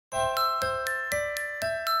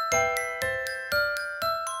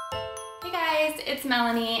it's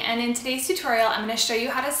Melanie, and in today's tutorial I'm going to show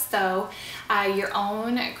you how to sew your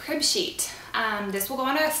own crib sheet. This will go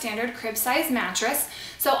on a standard crib size mattress,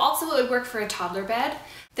 so also it would work for a toddler bed.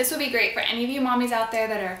 This would be great for any of you mommies out there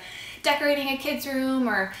that are decorating a kid's room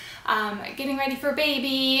or getting ready for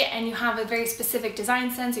baby and you have a very specific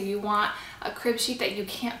design sense, or you want a crib sheet that you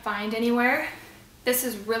can't find anywhere. This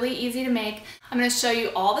is really easy to make. I'm going to show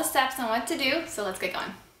you all the steps on what to do, so let's get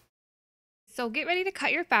going. So get ready to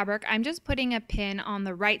cut your fabric. I'm just putting a pin on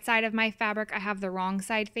the right side of my fabric. I have the wrong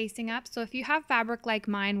side facing up. So if you have fabric like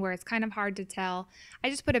mine where it's kind of hard to tell, I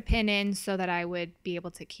just put a pin in so that I would be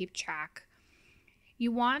able to keep track.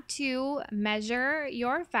 You want to measure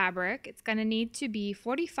your fabric. It's going to need to be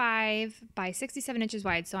 45 by 67 inches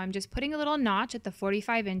wide. So I'm just putting a little notch at the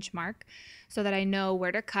 45-inch mark so that I know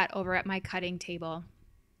where to cut over at my cutting table.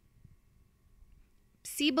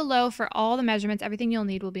 See below for all the measurements. Everything you'll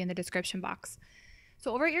need will be in the description box.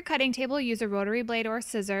 So over at your cutting table, use a rotary blade or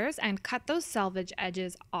scissors and cut those selvage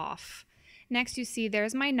edges off. Next, you see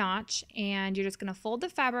there's my notch, and you're just going to fold the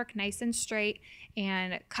fabric nice and straight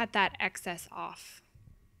and cut that excess off.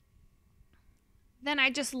 Then I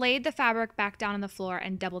just laid the fabric back down on the floor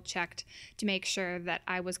and double checked to make sure that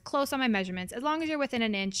I was close on my measurements. As long as you're within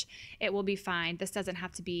an inch, it will be fine. This doesn't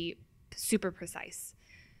have to be super precise.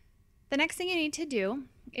 The next thing you need to do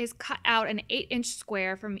is cut out an 8-inch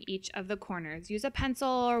square from each of the corners. Use a pencil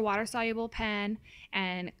or water-soluble pen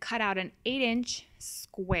and cut out an 8-inch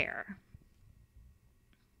square.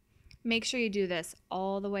 Make sure you do this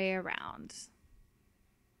all the way around.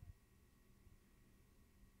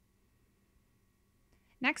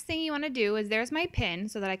 Next thing you want to do is, there's my pin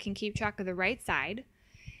so that I can keep track of the right side.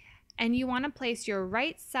 And you want to place your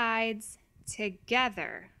right sides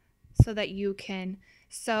together so that you can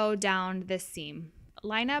sew down this seam.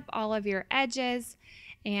 Line up all of your edges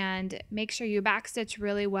and make sure you backstitch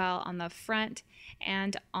really well on the front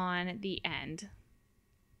and on the end.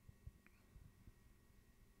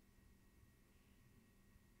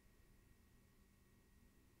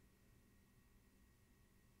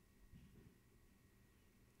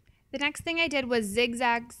 The next thing I did was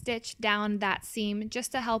zigzag stitch down that seam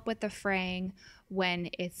just to help with the fraying when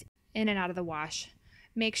it's in and out of the wash.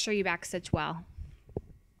 Make sure you backstitch well.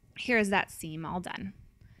 Here's that seam all done.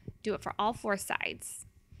 Do it for all 4 sides.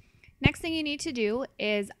 Next thing you need to do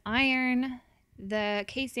is iron the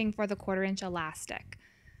casing for the 1/4-inch elastic.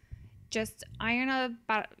 Just iron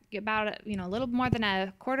about a little more than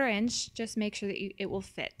a 1/4 inch. Just make sure that it will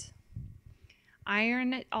fit.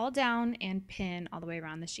 Iron it all down and pin all the way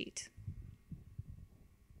around the sheet.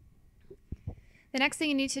 The next thing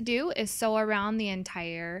you need to do is sew around the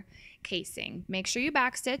entire casing. Make sure you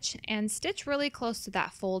backstitch and stitch really close to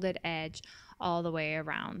that folded edge all the way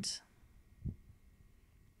around.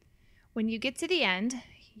 When you get to the end,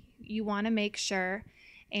 you want to make sure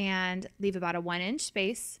and leave about a 1-inch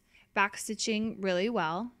space, backstitching really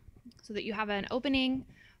well so that you have an opening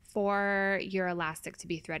for your elastic to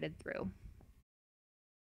be threaded through.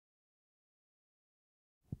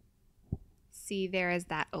 See, there is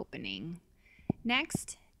that opening.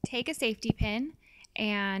 Next, take a safety pin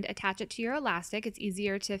and attach it to your elastic. It's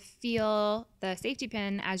easier to feel the safety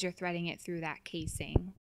pin as you're threading it through that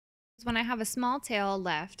casing. When I have a small tail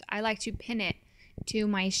left, I like to pin it to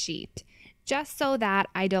my sheet just so that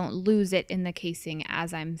I don't lose it in the casing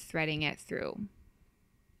as I'm threading it through.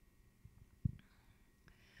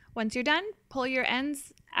 Once you're done, pull your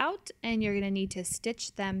ends out and you're going to need to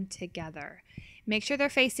stitch them together. Make sure they're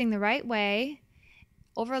facing the right way,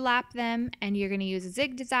 overlap them, and you're going to use a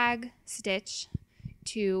zigzag stitch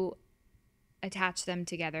to attach them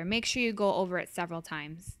together. Make sure you go over it several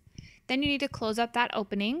times. Then you need to close up that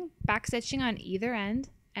opening, backstitching on either end,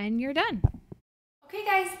 and you're done. Okay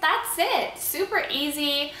guys, that's it. Super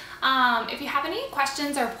easy. If you have any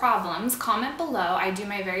questions or problems, comment below. I do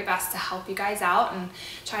my very best to help you guys out and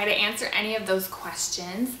try to answer any of those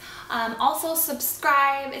questions. Also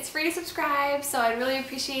subscribe. It's free to subscribe, so I'd really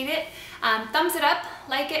appreciate it. Thumbs it up,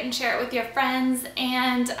 like it, and share it with your friends,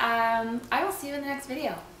 and I will see you in the next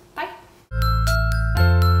video. Bye.